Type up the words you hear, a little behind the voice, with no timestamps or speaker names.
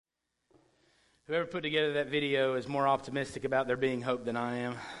Whoever put together that video is more optimistic about there being hope than I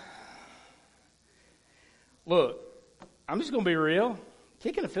am. Look, I'm just going to be real.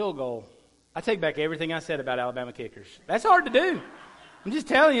 Kicking a field goal, I take back everything I said about Alabama kickers. That's hard to do. I'm just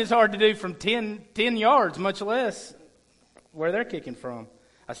telling you, it's hard to do from 10 yards, much less where they're kicking from.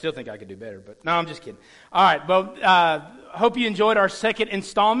 I still think I could do better, but no, I'm just kidding. All right, well, hope you enjoyed our second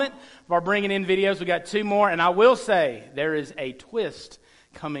installment of our Bringing In videos. We got 2 more, and I will say there is a twist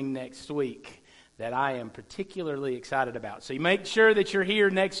coming next week that I am particularly excited about. So you make sure that you're here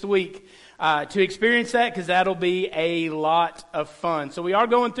next week to experience that, because that'll be a lot of fun. So we are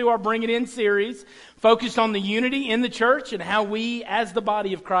going through our Bring It In series, focused on the unity in the church and how we, as the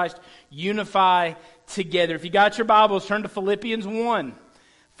body of Christ, unify together. If you got your Bibles, turn to Philippians 1.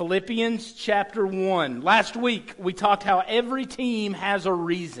 Philippians chapter 1. Last week, we talked how every team has a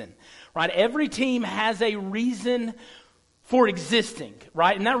reason, right? Every team has a reason for existing,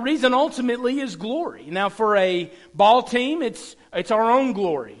 right? And that reason ultimately is glory. Now, for a ball team, it's our own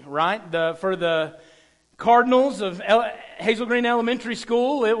glory, right? For the Cardinals of Hazel Green Elementary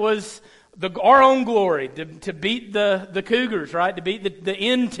School, it was our own glory to beat the Cougars, right? To beat the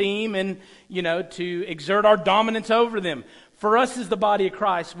end team and, to exert our dominance over them. For us as the body of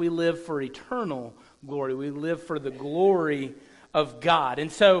Christ, we live for eternal glory. We live for the glory of God.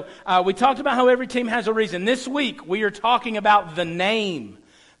 And so we talked about how every team has a reason. This week we are talking about the name.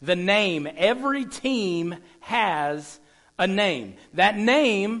 The name. Every team has a name. That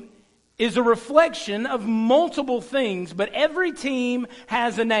name is a reflection of multiple things, but every team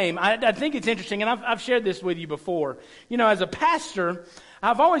has a name. I think it's interesting, and I've shared this with you before. As a pastor,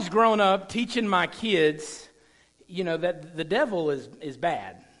 I've always grown up teaching my kids, that the devil is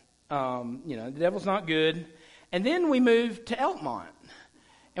bad. The devil's not good. And then we moved to Elkmont,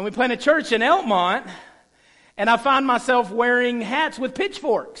 and we planted a church in Elkmont, and I find myself wearing hats with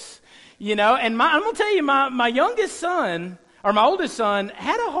pitchforks, and I'm going to tell you, my youngest son, or my oldest son,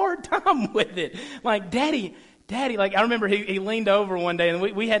 had a hard time with it. Like, Daddy, like, I remember he leaned over one day, and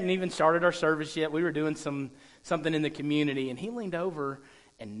we hadn't even started our service yet. We were doing something in the community, and he leaned over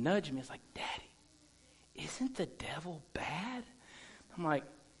and nudged me. It's like, Daddy, isn't the devil bad? I'm like,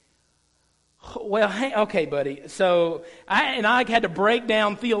 well, hey, okay, buddy. So I had to break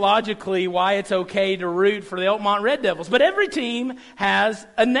down theologically why it's okay to root for the Elkmont Red Devils. But every team has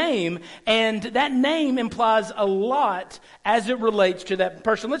a name, and that name implies a lot as it relates to that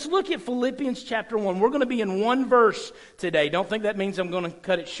person. Let's look at Philippians chapter 1. We're going to be in one verse today. Don't think that means I'm going to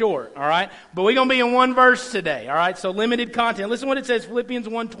cut it short, all right? But we're going to be in one verse today, all right? So limited content. Listen to what it says, Philippians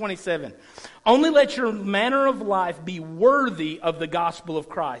 1:27. Only let your manner of life be worthy of the gospel of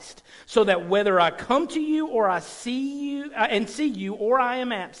Christ, so that whether I come to you or I see you or I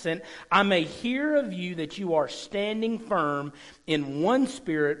am absent, I may hear of you that you are standing firm in one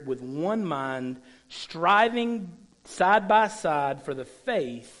spirit with one mind, striving side by side for the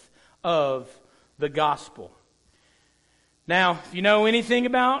faith of the gospel. Now, if you know anything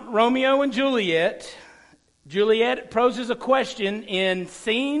about Romeo and Juliet, Juliet poses a question in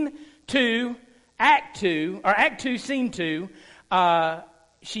Act 2, Scene 2,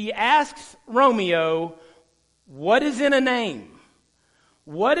 she asks Romeo, what is in a name?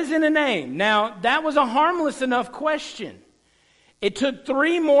 What is in a name? Now, that was a harmless enough question. It took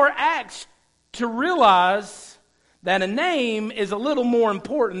 3 more acts to realize that a name is a little more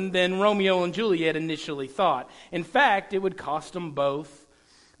important than Romeo and Juliet initially thought. In fact, it would cost them both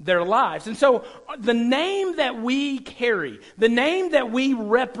their lives. And so the name that we carry, the name that we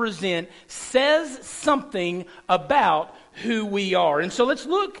represent, says something about who we are. And so let's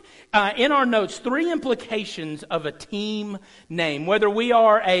look in our notes 3 implications of a team name. Whether we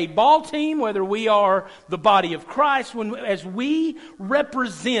are a ball team, whether we are the body of Christ, as we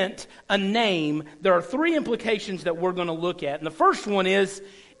represent a name, there are 3 implications that we're going to look at. And the first one is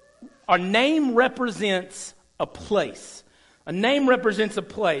our name represents a place. A name represents a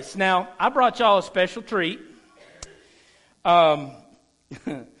place. Now, I brought y'all a special treat.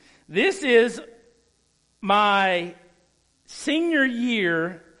 This is my senior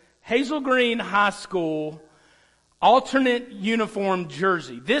year Hazel Green High School alternate uniform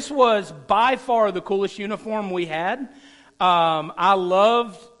jersey. This was by far the coolest uniform we had. I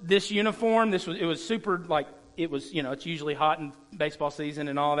loved this uniform. It was super, it's usually hot in baseball season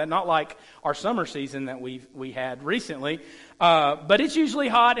and all that. Not like our summer season that we had recently. But it's usually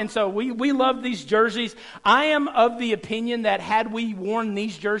hot, and so we love these jerseys. I am of the opinion that had we worn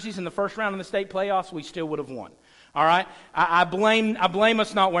these jerseys in the first round of the state playoffs, we still would have won. All right, I blame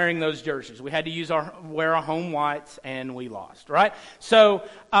us not wearing those jerseys. We had to wear our home whites, and we lost. Right, so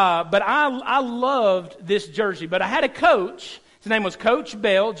but I loved this jersey. But I had a coach His name was Coach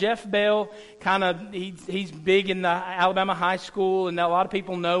Bell, Jeff Bell. He's big in the Alabama high school, and a lot of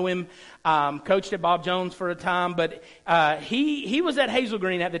people know him. Coached at Bob Jones for a time, but he was at Hazel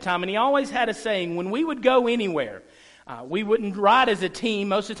Green at the time, and he always had a saying: when we would go anywhere, we wouldn't ride as a team.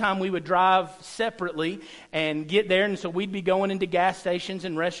 Most of the time we would drive separately and get there, and so we'd be going into gas stations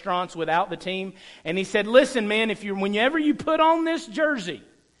and restaurants without the team. And he said, listen, man, whenever you put on this jersey,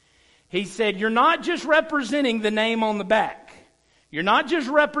 he said, you're not just representing the name on the back. You're not just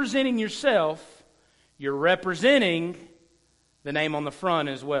representing yourself. You're representing the name on the front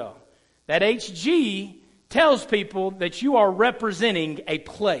as well. That HG tells people that you are representing a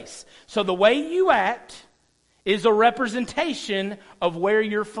place. So the way you act is a representation of where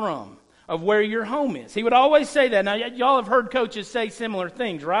you're from, of where your home is. He would always say that. Now, y'all have heard coaches say similar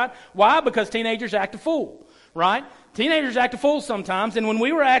things, right? Why? Because teenagers act a fool, right? Teenagers act a fool sometimes, and when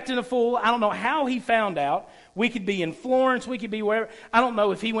we were acting a fool, I don't know how he found out. We could be in Florence, we could be wherever. I don't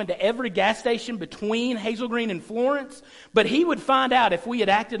know if he went to every gas station between Hazel Green and Florence, but he would find out if we had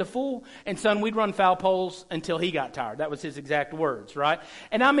acted a fool, and son, we'd run foul poles until he got tired. That was his exact words, right?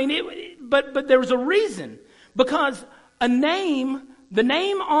 And I mean, but there was a reason. Because the name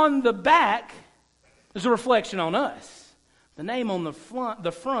on the back is a reflection on us. The name on the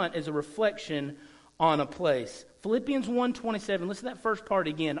front is a reflection on a place. Philippians 1:27, listen to that first part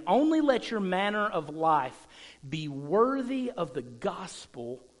again. Only let your manner of life be worthy of the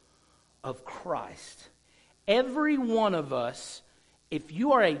gospel of Christ. Every one of us, if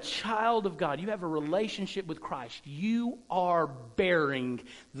you are a child of God, you have a relationship with Christ, you are bearing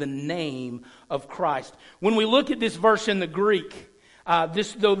the name of Christ. When we look at this verse in the Greek,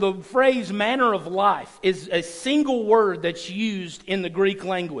 the phrase manner of life is a single word that's used in the Greek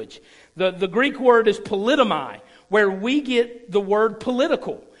language. The Greek word is politomai, where we get the word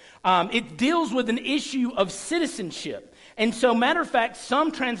political. It deals with an issue of citizenship. And so, matter of fact,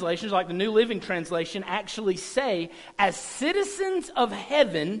 some translations, like the New Living Translation, actually say, as citizens of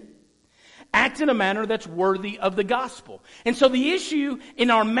heaven, act in a manner that's worthy of the gospel. And so the issue in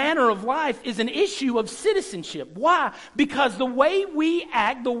our manner of life is an issue of citizenship. Why? Because the way we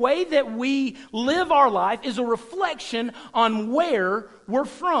act, the way that we live our life is a reflection on where we're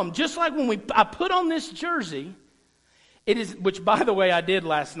from. Just like when I put on this jersey, it is, which by the way I did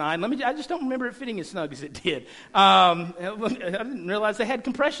last night. I just don't remember it fitting as snug as it did. I didn't realize they had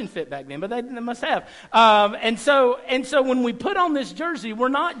compression fit back then, but they must have. And so when we put on this jersey, we're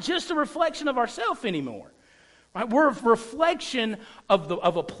not just a reflection of ourselves anymore, right? We're a reflection of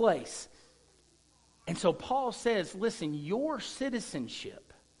a place. And so Paul says, listen, your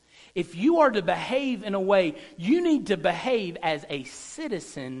citizenship, if you are to behave in a way, you need to behave as a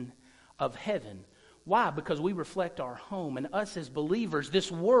citizen of heaven. Why? Because we reflect our home. And us as believers,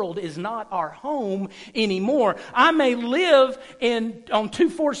 this world is not our home anymore. I may live on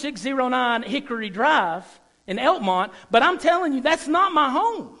 24609 Hickory Drive in Elkmont, but I'm telling you, that's not my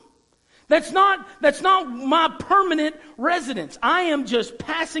home. That's not my permanent residence. I am just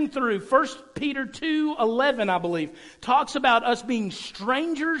passing through. 1 Peter 2:11, I believe, talks about us being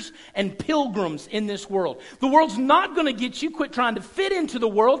strangers and pilgrims in this world. The world's not going to get you. Quit trying to fit into the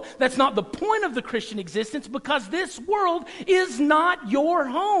world. That's not the point of the Christian existence, because this world is not your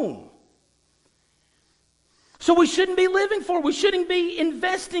home. So we shouldn't be living for it. We shouldn't be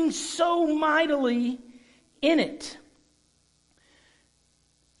investing so mightily in it.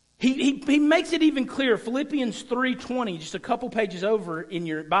 He makes it even clearer. Philippians 3:20, just a couple pages over in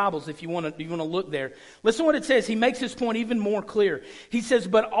your Bibles if you want to look there. Listen to what it says. He makes this point even more clear. He says,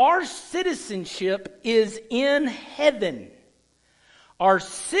 but our citizenship is in heaven. Our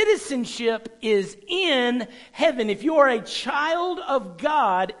citizenship is in heaven. If you are a child of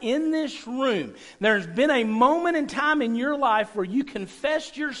God in this room, there's been a moment in time in your life where you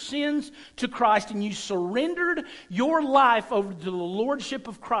confessed your sins to Christ and you surrendered your life over to the Lordship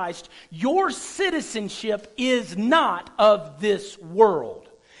of Christ. Your citizenship is not of this world.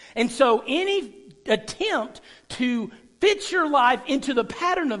 And so any attempt to fit your life into the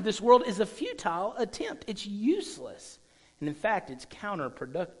pattern of this world is a futile attempt. It's useless. And in fact, it's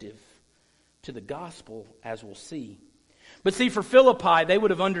counterproductive to the gospel, as we'll see. But see, for Philippi, they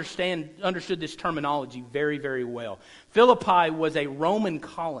would have understood this terminology very, very well. Philippi was a Roman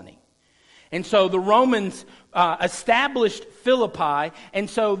colony. And so the Romans established Philippi. And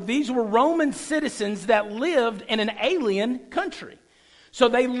so these were Roman citizens that lived in an alien country. So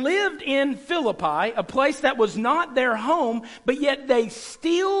they lived in Philippi, a place that was not their home, but yet they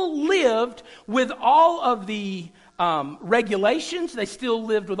still lived with all of the regulations. They still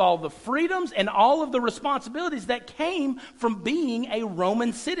lived with all the freedoms and all of the responsibilities that came from being a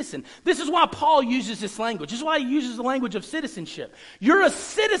Roman citizen. This is why Paul uses this language. This is why he uses the language of citizenship. You're a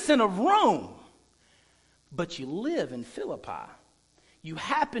citizen of Rome, but you live in Philippi. You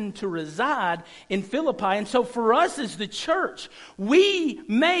happen to reside in Philippi. And so for us as the church, we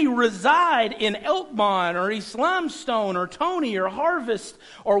may reside in Elkmont or East Limestone or Tony or Harvest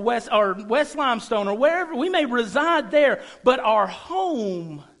or West Limestone or wherever. We may reside there, but our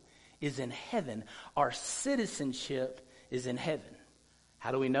home is in heaven. Our citizenship is in heaven.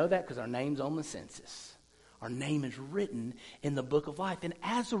 How do we know that? Because our name's on the census. Our name is written in the book of life. And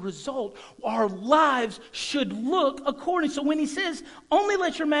as a result, our lives should look according. So when he says, only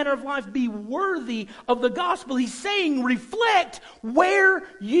let your manner of life be worthy of the gospel, he's saying reflect where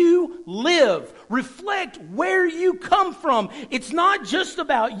you live. Reflect where you come from. It's not just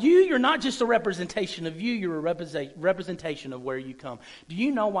about you. You're not just a representation of you. You're a representation of where you come. Do you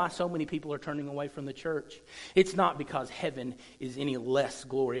know why so many people are turning away from the church? It's not because heaven is any less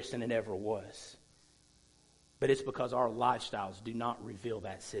glorious than it ever was. But it's because our lifestyles do not reveal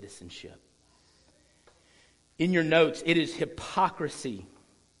that citizenship. In your notes, it is hypocrisy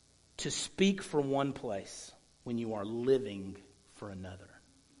to speak for one place when you are living for another.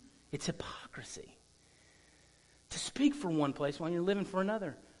 It's hypocrisy to speak for one place when you're living for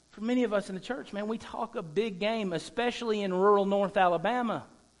another. For many of us in the church, man, we talk a big game, especially in rural North Alabama.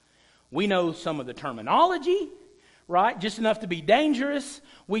 We know some of the terminology, right? Just enough to be dangerous.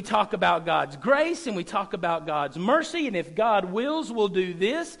 We talk about God's grace and we talk about God's mercy. And if God wills, we'll do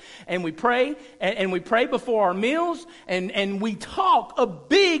this. And we pray and we pray before our meals and we talk a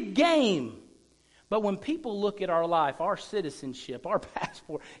big game. But when people look at our life, our citizenship, our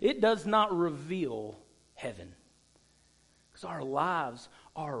passport, it does not reveal heaven. Because our lives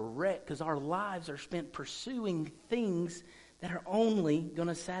are a wreck. Because our lives are spent pursuing things that are only going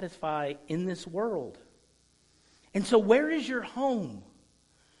to satisfy in this world. And so where is your home?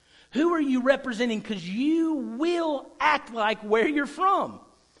 Who are you representing? Because you will act like where you're from.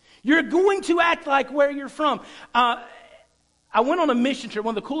 You're going to act like where you're from. I went on a mission trip,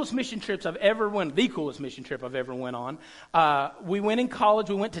 one of the coolest mission trips I've ever went, the coolest mission trip I've ever went on. We went in college,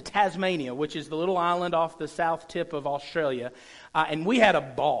 we went to Tasmania, which is the little island off the south tip of Australia, and we had a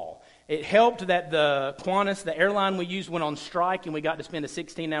ball. It helped that the Qantas, the airline we used, went on strike, and we got to spend a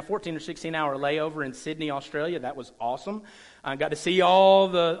 14 or 16-hour layover in Sydney, Australia. That was awesome. I got to see all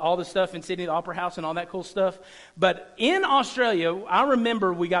the stuff in Sydney, the Opera House and all that cool stuff. But in Australia, I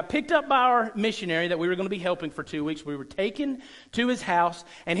remember we got picked up by our missionary that we were going to be helping for 2 weeks. We were taken to his house,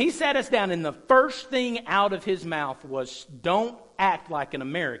 and he sat us down, and the first thing out of his mouth was, "Don't act like an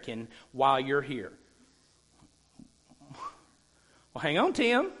American while you're here." Well, hang on,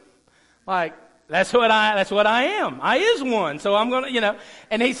 Tim. Like, that's what I am. I is one. So I'm going to,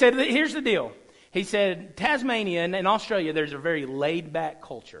 And he said, here's the deal. He said, Tasmania and Australia, there's a very laid-back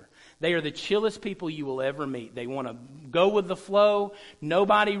culture. They are the chillest people you will ever meet. They want to go with the flow.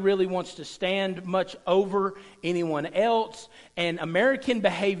 Nobody really wants to stand much over anyone else. And American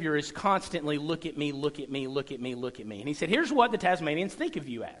behavior is constantly, look at me, look at me, look at me, look at me. And he said, here's what the Tasmanians think of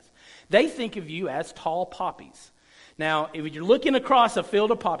you as. They think of you as tall poppies. Now, if you're looking across a field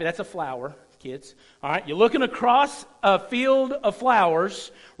of poppy, that's a flower, kids. All right, you're looking across a field of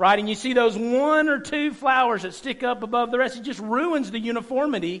flowers, right, and you see those one or two flowers that stick up above the rest. It just ruins the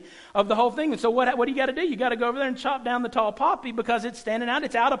uniformity of the whole thing. And so what do you got to do? You got to go over there and chop down the tall poppy because it's standing out.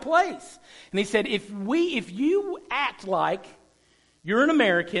 It's out of place. And he said, if you act like you're an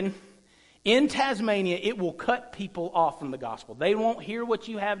American in Tasmania, it will cut people off from the gospel. They won't hear what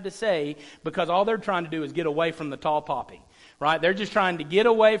you have to say because all they're trying to do is get away from the tall poppy, right? They're just trying to get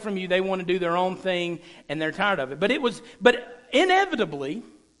away from you. They want to do their own thing, and they're tired of it. But inevitably,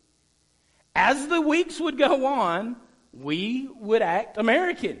 as the weeks would go on, we would act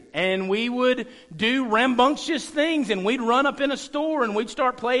American, and we would do rambunctious things, and we'd run up in a store, and we'd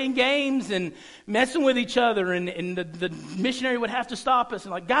start playing games and messing with each other, and the missionary would have to stop us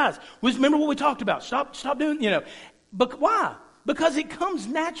and like, guys, remember what we talked about? Stop doing, But why? Because it comes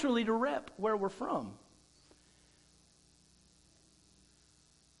naturally to rep where we're from.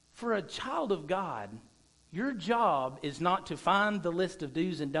 For a child of God, your job is not to find the list of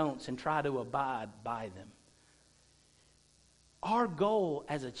do's and don'ts and try to abide by them. Our goal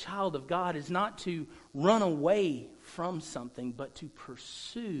as a child of God is not to run away from something, but to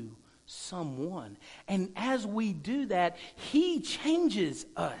pursue someone. And as we do that, He changes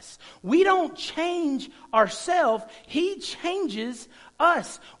us. We don't change ourselves. He changes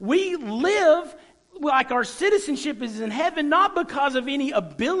us. We live like our citizenship is in heaven, not because of any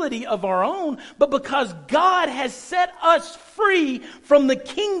ability of our own, but because God has set us free from the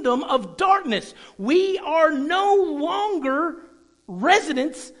kingdom of darkness. We are no longer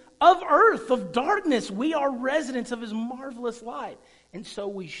residents of earth, of darkness. We are residents of His marvelous light. And so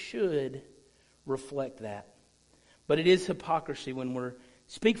we should reflect that. But it is hypocrisy when we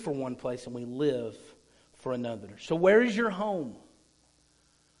speak for one place and we live for another. So where is your home?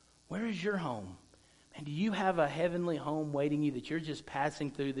 Where is your home? And do you have a heavenly home waiting you that you're just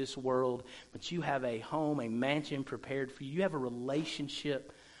passing through this world, but you have a home, a mansion prepared for you? You have a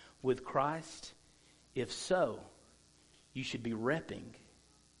relationship with Christ? If so, you should be repping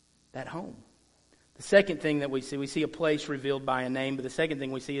that home. The second thing that we see a place revealed by a name, but the second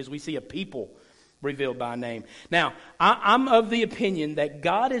thing we see a people revealed by name. Now, I'm of the opinion that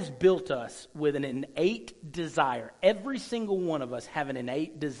God has built us with an innate desire. Every single one of us have an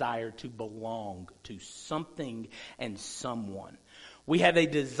innate desire to belong to something and someone. We have a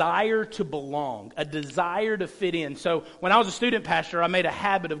desire to belong, a desire to fit in. So when I was a student pastor, I made a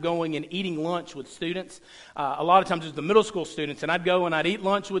habit of going and eating lunch with students. A lot of times it was the middle school students, and I'd go and I'd eat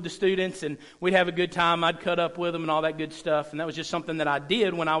lunch with the students, and we'd have a good time. I'd cut up with them and all that good stuff, and that was just something that I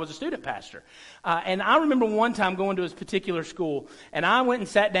did when I was a student pastor. And I remember one time going to this particular school, and I went and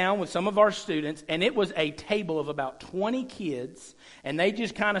sat down with some of our students, and it was a table of about 20 kids, and they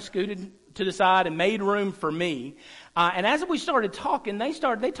just kind of scooted to the side and made room for me. And as we started talking, they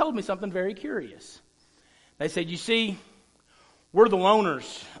told me something very curious. They said, you see, we're the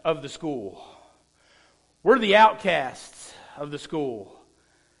loners of the school. We're the outcasts of the school.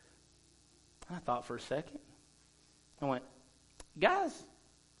 I thought for a second. I went, guys,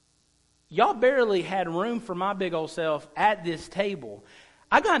 y'all barely had room for my big old self at this table.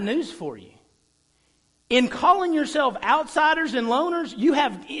 I got news for you. In calling yourself outsiders and loners, you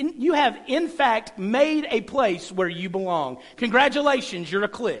have in fact made a place where you belong. Congratulations, you're a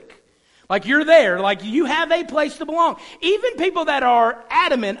clique. Like you're there, like you have a place to belong. Even people that are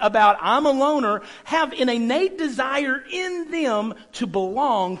adamant about I'm a loner have an innate desire in them to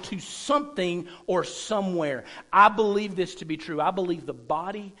belong to something or somewhere. I believe this to be true. I believe the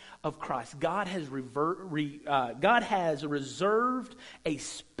body of Christ, God has reserved a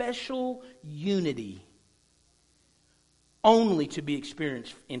special unity only to be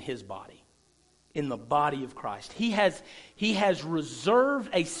experienced in His body, in the body of Christ. He has reserved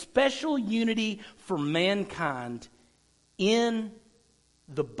a special unity for mankind in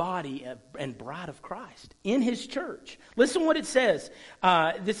the body and bride of Christ, in His church. Listen what it says.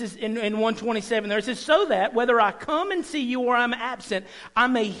 This is in 127 there. It says, so that whether I come and see you or I'm absent, I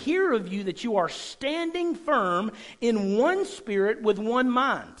may hear of you that you are standing firm in one spirit with one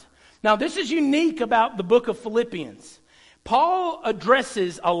mind. Now this is unique about the book of Philippians. Paul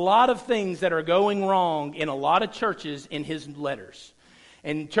addresses a lot of things that are going wrong in a lot of churches in his letters.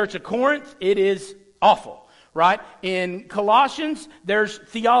 In Church of Corinth, it is awful, right? In Colossians, there's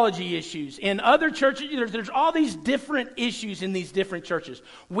theology issues. In other churches, there's all these different issues in these different churches.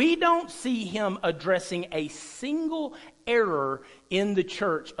 We don't see him addressing a single error in the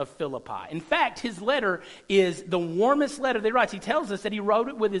church of Philippi. In fact, his letter is the warmest letter that he writes. He tells us that he wrote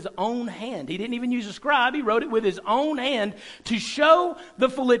it with his own hand. He didn't even use a scribe. He wrote it with his own hand to show the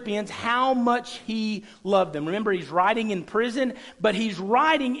Philippians how much he loved them. Remember, he's writing in prison, but he's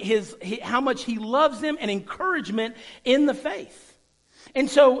writing how much he loves them and encouragement in the faith. And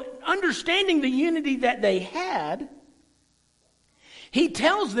so, understanding the unity that they had, he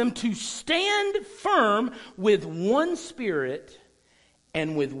tells them to stand firm with one spirit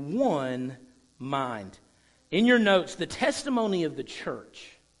and with one mind. In your notes, the testimony of the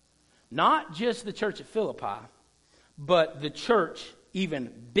church, not just the church at Philippi, but the church, even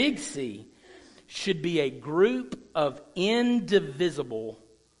big C, should be a group of indivisible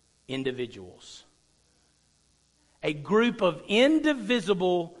individuals. A group of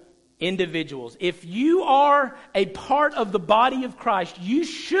indivisible individuals. If you are a part of the body of Christ, you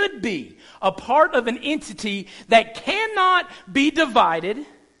should be a part of an entity that cannot be divided,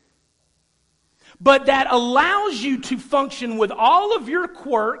 but that allows you to function with all of your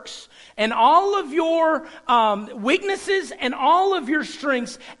quirks and all of your weaknesses and all of your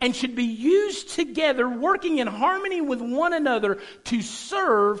strengths, and should be used together, working in harmony with one another to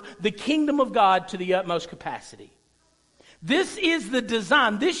serve the kingdom of God to the utmost capacity. This is the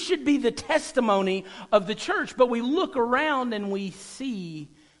design. This should be the testimony of the church. But we look around and we see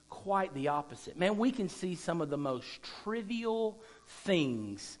quite the opposite. Man, we can see some of the most trivial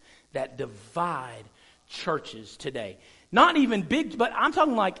things that divide churches today. Not even big, but I'm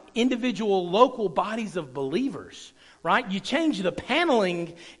talking like individual local bodies of believers, right? You change the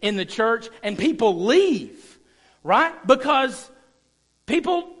paneling in the church and people leave, right? Because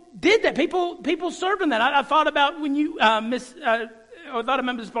people did that. People served in that. I thought about when you, I thought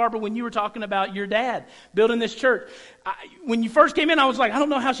about Miss Barbara when you were talking about your dad building this church. When you first came in, I was like, I don't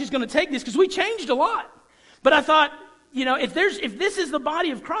know how she's going to take this because we changed a lot. But I thought, if this is the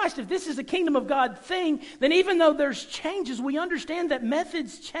body of Christ, if this is a kingdom of God thing, then even though there's changes, we understand that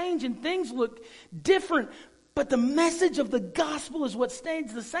methods change and things look different. But the message of the gospel is what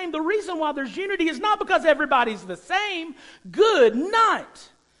stays the same. The reason why there's unity is not because everybody's the same. Good night.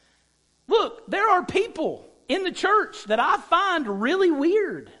 Look, there are people in the church that I find really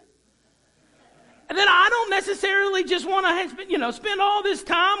weird. And that I don't necessarily just want to, spend all this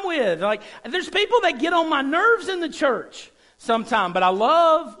time with. Like, there's people that get on my nerves in the church sometime. But I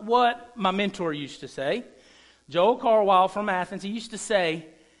love what my mentor used to say. Joel Carwile from Athens, he used to say,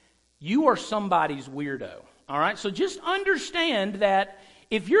 you are somebody's weirdo. All right? So just understand that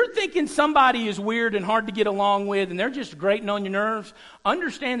if you're thinking somebody is weird and hard to get along with and they're just grating on your nerves,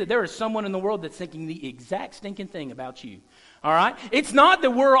 understand that there is someone in the world that's thinking the exact stinking thing about you. All right? It's not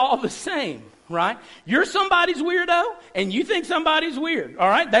that we're all the same, right? You're somebody's weirdo and you think somebody's weird. All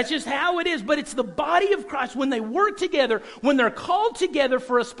right? That's just how it is. But it's the body of Christ when they work together, when they're called together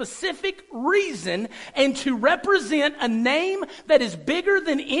for a specific reason and to represent a name that is bigger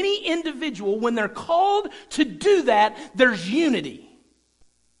than any individual. When they're called to do that, there's unity.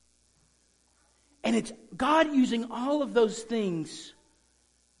 And it's God using all of those things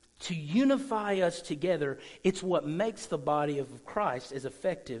to unify us together. It's what makes the body of Christ as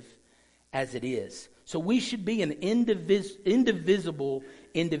effective as it is. So we should be an indivisible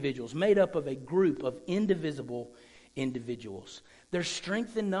individuals, made up of a group of indivisible individuals. There's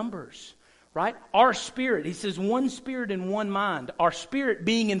strength in numbers, right? Our spirit, he says one spirit and one mind. Our spirit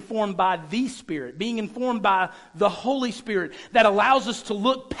being informed by the Spirit, being informed by the Holy Spirit that allows us to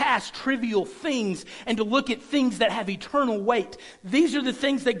look past trivial things and to look at things that have eternal weight. These are the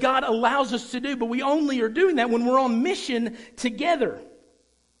things that God allows us to do, but we only are doing that when we're on mission together.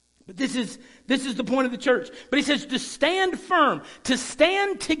 But this is the point of the church. But he says to stand firm, to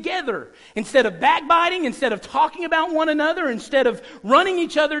stand together. Instead of backbiting, instead of talking about one another, instead of running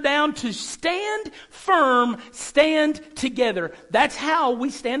each other down, to stand firm, stand together. That's how we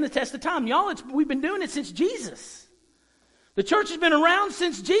stand the test of time. Y'all, we've been doing it since Jesus. The church has been around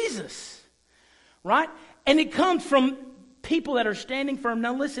since Jesus. Right? And it comes from people that are standing firm.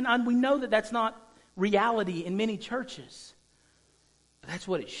 Now listen, we know that that's not reality in many churches. But that's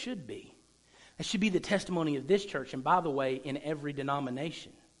what it should be. That should be the testimony of this church. And by the way, in every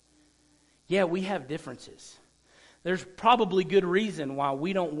denomination. Yeah, we have differences. There's probably good reason why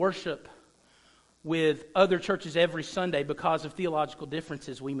we don't worship with other churches every Sunday because of theological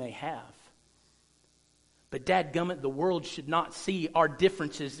differences we may have. But dadgummit, the world should not see our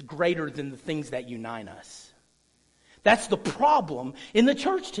differences greater than the things that unite us. That's the problem in the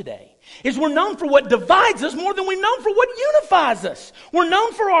church today. Is we're known for what divides us more than we're known for what unifies us. We're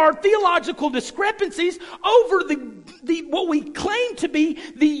known for our theological discrepancies over the what we claim to be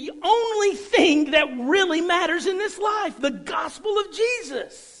the only thing that really matters in this life, the gospel of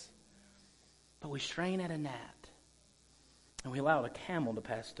Jesus. But we strain at a gnat and we allow a camel to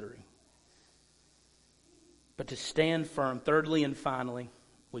pass through. But to stand firm, thirdly and finally,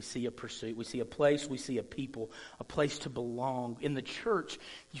 we see a pursuit, we see a place, we see a people, a place to belong. In the church,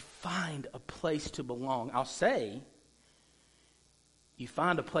 you find a place to belong. I'll say, you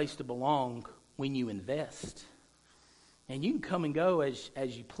find a place to belong when you invest. And you can come and go as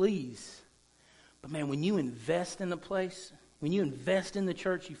you please. But man, when you invest in the place, when you invest in the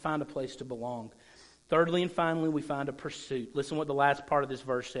church, you find a place to belong. Thirdly and finally, we find a pursuit. Listen what the last part of this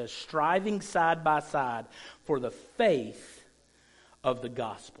verse says. Striving side by side for the faith of the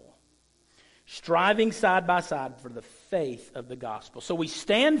gospel. Striving side by side for the faith of the gospel. So we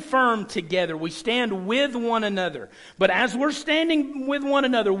stand firm together. We stand with one another. But as we're standing with one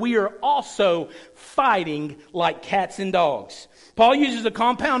another, we are also fighting like cats and dogs. Paul uses a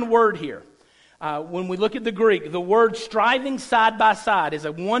compound word here. When we look at the Greek, the word striving side by side is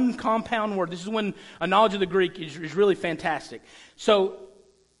a one compound word. This is when a knowledge of the Greek is really fantastic. So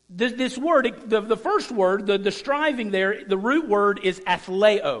this word, the first word, the striving there, the root word is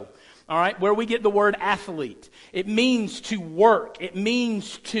athleo, all right, where we get the word athlete. It means to work. It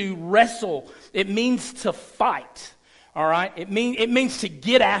means to wrestle. It means to fight, all right? It means to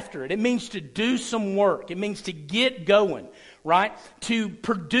get after it. It means to do some work. It means to get going, right? To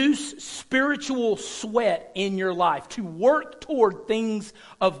produce spiritual sweat in your life, to work toward things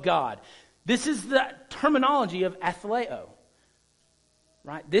of God. This is the terminology of athleo.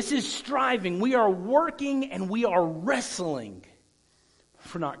 Right? This is striving. We are working and we are wrestling.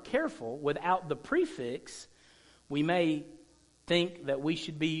 If we're not careful, without the prefix, we may think that we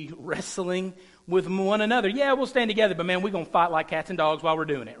should be wrestling with one another. Yeah, we'll stand together, but man, we're going to fight like cats and dogs while we're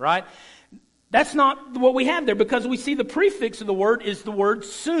doing it, right? That's not what we have there, because we see the prefix of the word is the word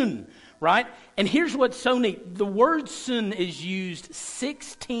soon, right? And here's what's so neat. The word soon is used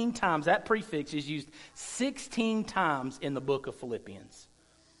 16 times. That prefix is used 16 times in the book of Philippians.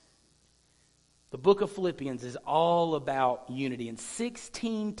 The book of Philippians is all about unity. And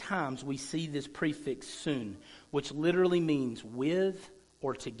 16 times we see this prefix soon, which literally means with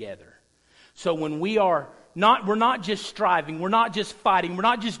or together. So when we're not just striving, we're not just fighting, we're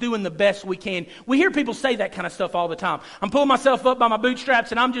not just doing the best we can. We hear people say that kind of stuff all the time. I'm pulling myself up by my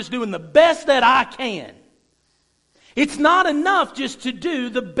bootstraps and I'm just doing the best that I can. It's not enough just to do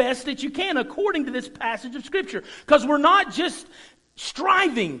the best that you can according to this passage of Scripture. Because we're not just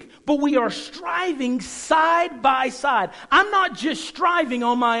striving, but we are striving side by side. I'm not just striving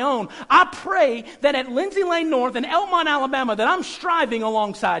on my own. I pray that at Lindsay Lane North and Elmont, Alabama, that I'm striving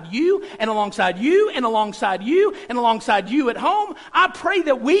alongside you and alongside you and alongside you and alongside you at home. I pray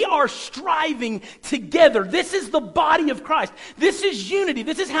that we are striving together. This is the body of Christ. This is unity.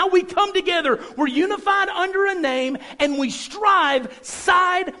 This is how we come together. We're unified under a name and we strive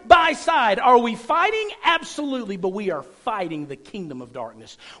side by side. Are we fighting? Absolutely, but we are fighting the kingdom of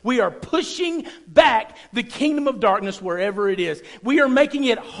darkness. We are pushing back the kingdom of darkness wherever it is. We are making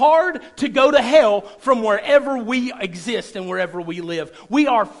it hard to go to hell from wherever we exist and wherever we live. We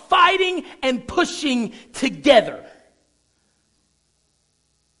are fighting and pushing together.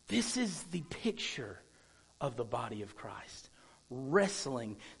 This is the picture of the body of Christ.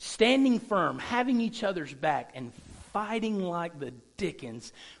 Wrestling, standing firm, having each other's back, and fighting like the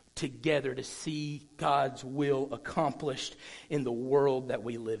dickens together to see God's will accomplished in the world that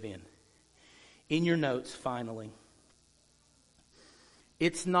we live in. In your notes, finally,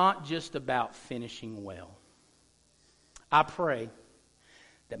 it's not just about finishing well. I pray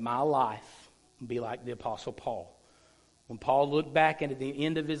that my life will be like the Apostle Paul. When Paul looked back at the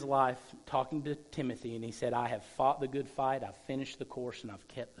end of his life talking to Timothy and he said, I have fought the good fight, I've finished the course, and I've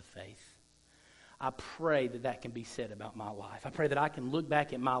kept the faith. I pray that that can be said about my life. I pray that I can look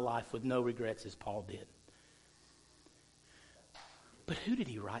back at my life with no regrets as Paul did. But who did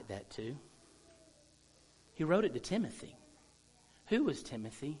he write that to? He wrote it to Timothy. Who was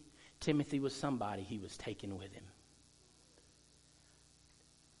Timothy? Timothy was somebody he was taking with him.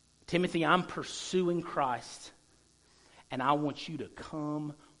 Timothy, I'm pursuing Christ, and I want you to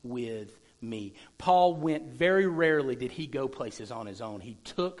come with me. Paul went, very rarely did he go places on his own. He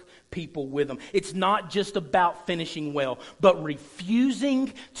took people with him. It's not just about finishing well, but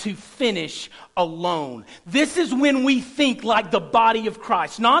refusing to finish alone. This is when we think like the body of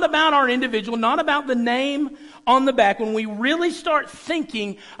Christ. Not about our individual, not about the name on the back. When we really start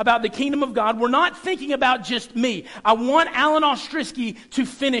thinking about the kingdom of God, we're not thinking about just me. I want Alan Ostrisky to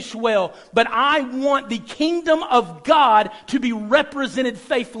finish well, but I want the kingdom of God to be represented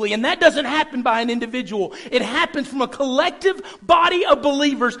faithfully. And that doesn't happen by an individual. It happens from a collective body of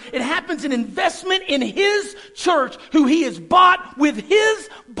believers. It happens in investment in His church, who He has bought with His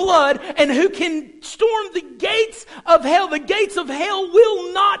blood and who can storm the gates of hell. The gates of hell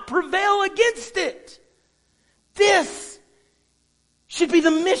will not prevail against it. This should be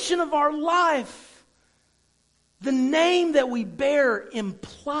the mission of our life. The name that we bear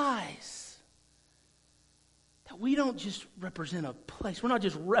implies that we don't just represent a place. We're not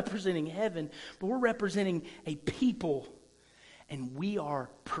just representing heaven, but we're representing a people. And we are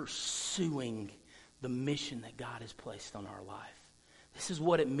pursuing the mission that God has placed on our life. This is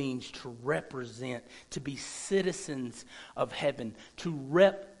what it means to represent, to be citizens of heaven, to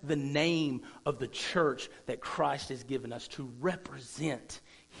rep the name of the church that Christ has given us, to represent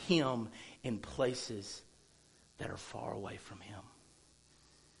Him in places that are far away from Him.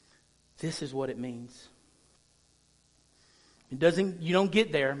 This is what it means. You don't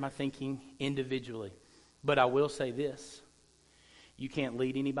get there by thinking individually. But I will say this. You can't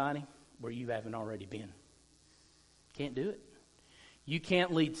lead anybody where you haven't already been. Can't do it. You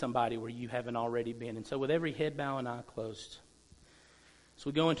can't lead somebody where you haven't already been. And so with every head bowed and eye closed, as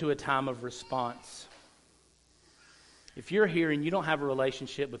we go into a time of response, if you're here and you don't have a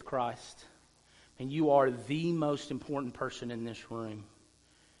relationship with Christ, and you are the most important person in this room,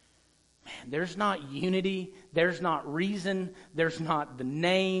 man, there's not unity, there's not reason, there's not the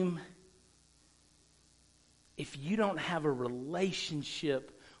name. If you don't have a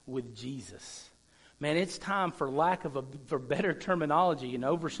relationship with Jesus, man, it's time, for better terminology and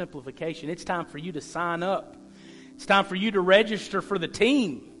oversimplification, it's time for you to sign up. It's time for you to register for the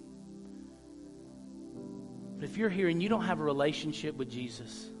team. But if you're here and you don't have a relationship with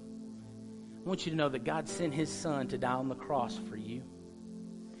Jesus, I want you to know that God sent His Son to die on the cross for you.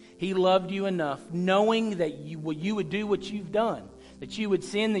 He loved you enough, knowing that you would do what you've done, that you would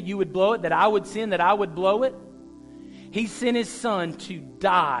sin, that you would blow it, that I would sin, that I would blow it. He sent His Son to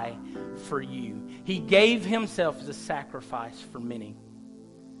die for you. He gave Himself as a sacrifice for many.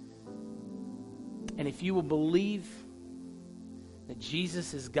 And if you will believe that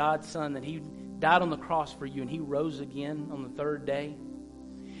Jesus is God's Son, that He died on the cross for you and He rose again on the third day,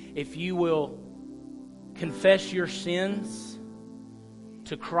 if you will confess your sins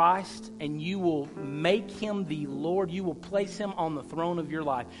to Christ and you will make Him the Lord, you will place Him on the throne of your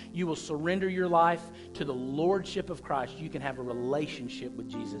life, you will surrender your life to the Lordship of Christ, you can have a relationship with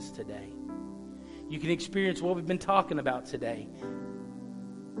Jesus today. You can experience what we've been talking about today.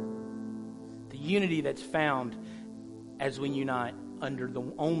 The unity that's found as we unite under the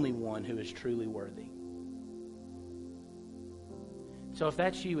only one who is truly worthy. So if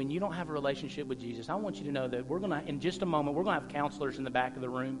that's you and you don't have a relationship with Jesus, I want you to know that we're going to, in just a moment, we're going to have counselors in the back of the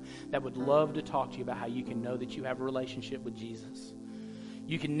room that would love to talk to you about how you can know that you have a relationship with Jesus.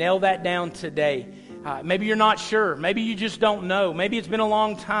 You can nail that down today. Maybe you're not sure. Maybe you just don't know. Maybe it's been a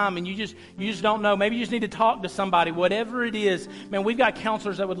long time and you just don't know. Maybe you just need to talk to somebody. Whatever it is, man, we've got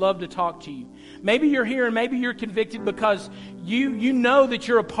counselors that would love to talk to you. Maybe you're here and maybe you're convicted because you know that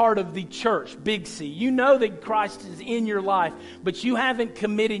you're a part of the church, Big C. You know that Christ is in your life, but you haven't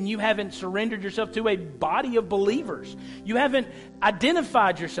committed and you haven't surrendered yourself to a body of believers. You haven't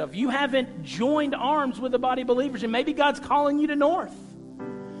identified yourself. You haven't joined arms with a body of believers. And maybe God's calling you to North.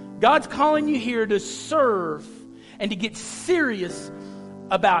 God's calling you here to serve and to get serious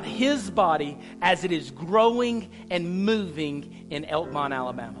about His body as it is growing and moving in Elkmont,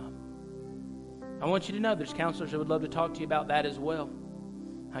 Alabama. I want you to know there's counselors that would love to talk to you about that as well.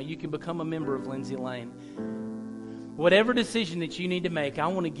 How you can become a member of Lindsay Lane. Whatever decision that you need to make, I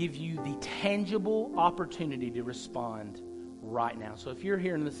want to give you the tangible opportunity to respond right now. So if you're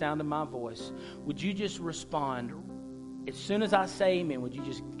hearing the sound of my voice, would you just respond? As soon as I say amen, would you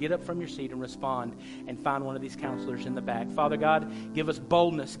just get up from your seat and respond and find one of these counselors in the back? Father God, give us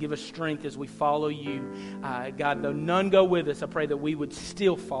boldness, give us strength as we follow you. God, though none go with us, I pray that we would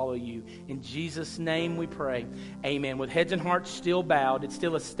still follow you. In Jesus' name we pray. Amen. With heads and hearts still bowed, it's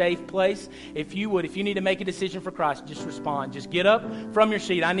still a safe place. If you need to make a decision for Christ, just respond. Just get up from your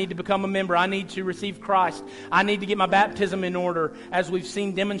seat. I need to become a member. I need to receive Christ. I need to get my baptism in order as we've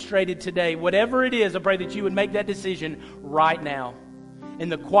seen demonstrated today. Whatever it is, I pray that you would make that decision right now. In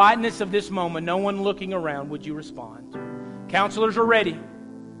the quietness of this moment, no one looking around, would you respond? Counselors are ready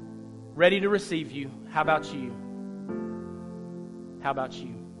to receive you. How about you? How about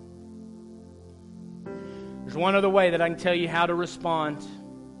you? There's one other way that I can tell you how to respond.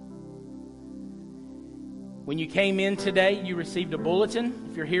 When you came in today, you received a bulletin.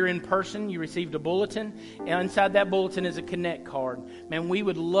 If you're here in person, you received a bulletin. And inside that bulletin is a Connect card. Man, we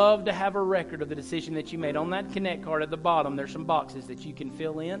would love to have a record of the decision that you made. On that Connect card at the bottom, there's some boxes that you can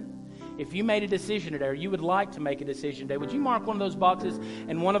fill in. If you made a decision today or you would like to make a decision today, would you mark one of those boxes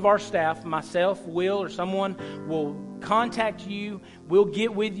and one of our staff, myself, Will, or someone will contact you. We'll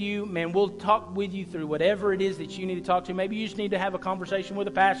get with you. Man, we'll talk with you through whatever it is that you need to talk to. Maybe you just need to have a conversation with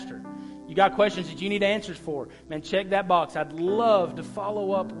a pastor. You got questions that you need answers for, man, check that box. I'd love to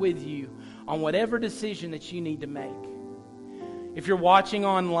follow up with you on whatever decision that you need to make. If you're watching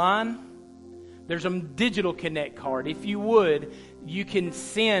online, there's a digital Connect card. If you would, you can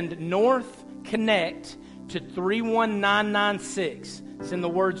send North Connect to 31996. Send the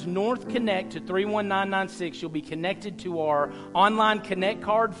words North Connect to 31996. You'll be connected to our online Connect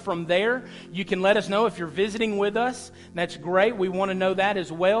card. From there, you can let us know if you're visiting with us. That's great. We want to know that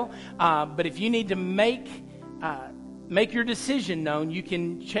as well. But if you need to make your decision known, you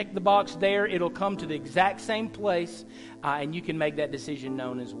can check the box there. It'll come to the exact same place, and you can make that decision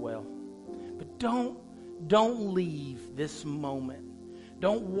known as well. But don't leave this moment.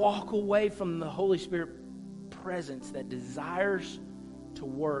 Don't walk away from the Holy Spirit presence that desires to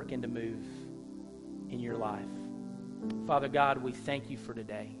work and to move in your life. Father God, we thank you for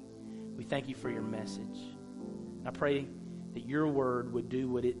today. We thank you for your message. And I pray that your word would do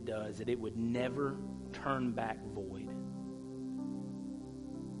what it does, that it would never turn back void.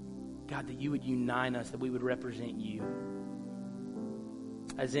 God, that you would unite us, that we would represent you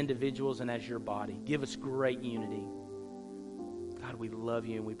as individuals and as your body. Give us great unity. God, we love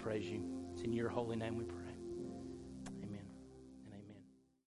you and we praise you. It's in your holy name we pray.